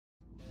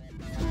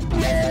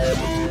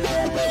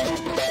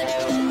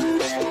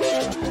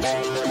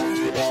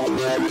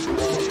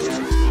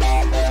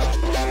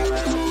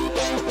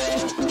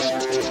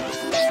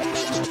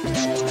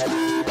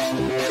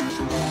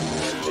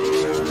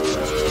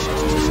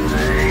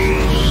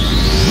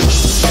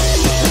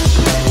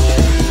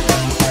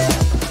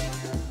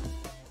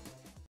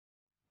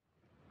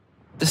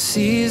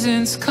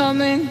seasons come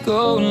and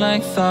go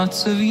like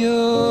thoughts of you.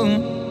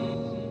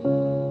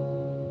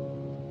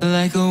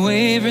 Like a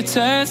wave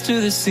returns to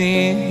the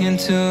sea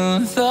into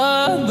the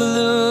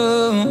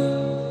blue.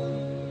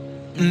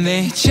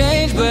 They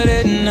change but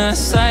in a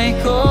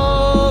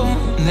cycle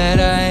that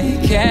I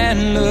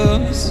can't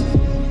lose.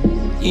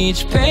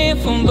 Each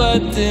painful but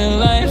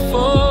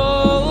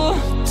delightful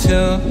to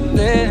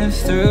live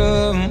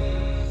through.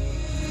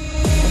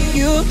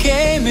 You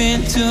came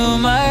into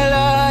my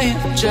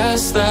life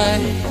just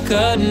like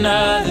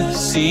another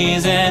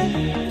season.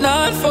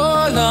 Not for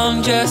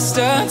long, just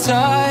a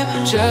time,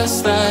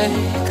 just like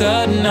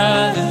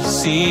another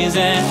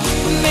season.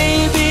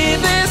 Maybe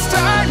this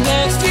time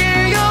next year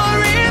you'll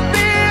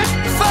reappear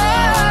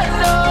for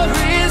no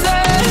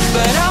reason.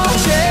 But I'll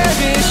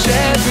cherish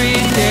every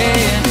day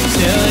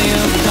until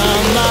you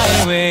come my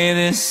way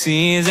this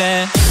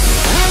season.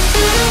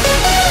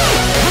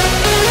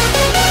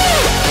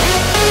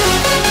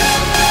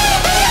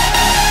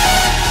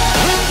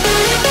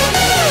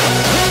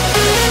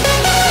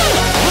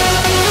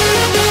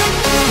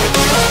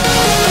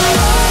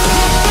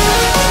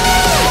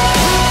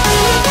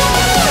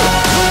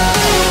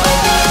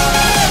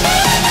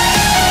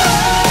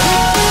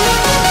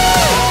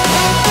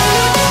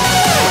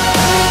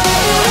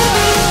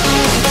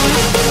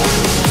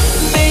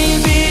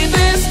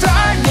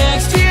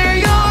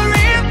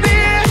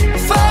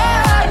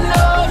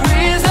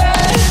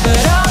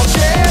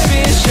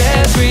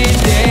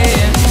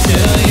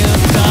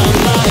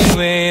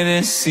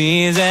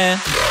 Season.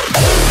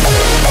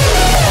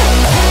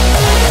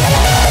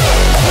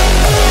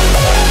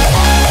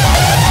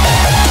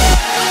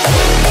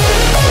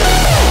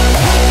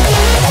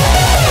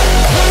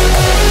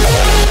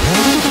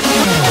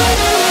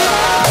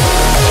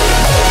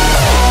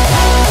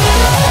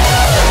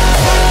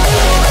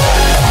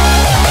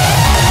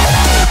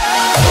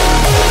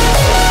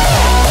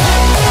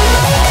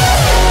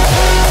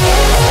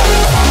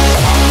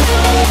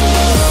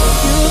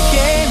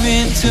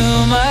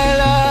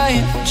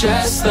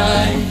 Just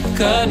like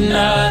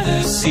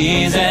another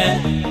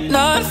season.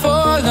 Not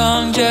for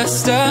long,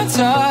 just a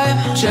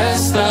time,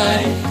 just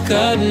like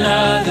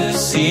another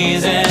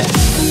season.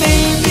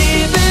 Maybe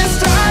this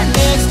time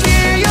next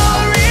year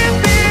you'll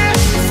reappear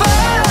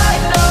for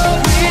no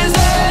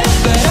reason.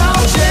 But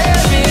I'll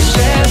cherish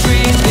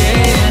every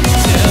day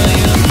until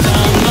you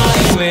come my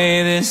way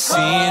this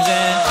season.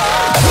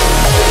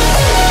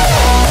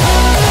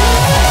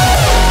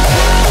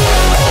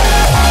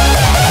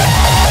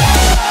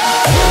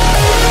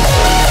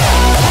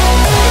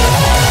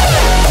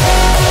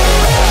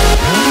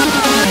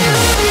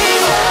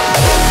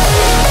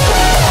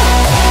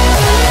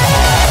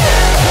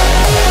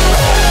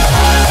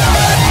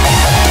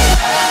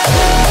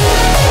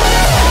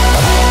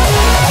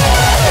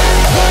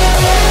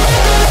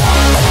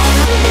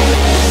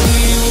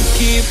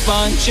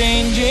 On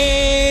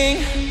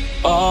changing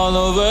all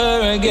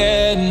over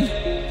again.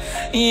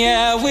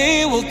 Yeah,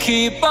 we will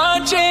keep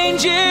on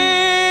changing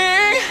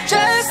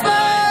just like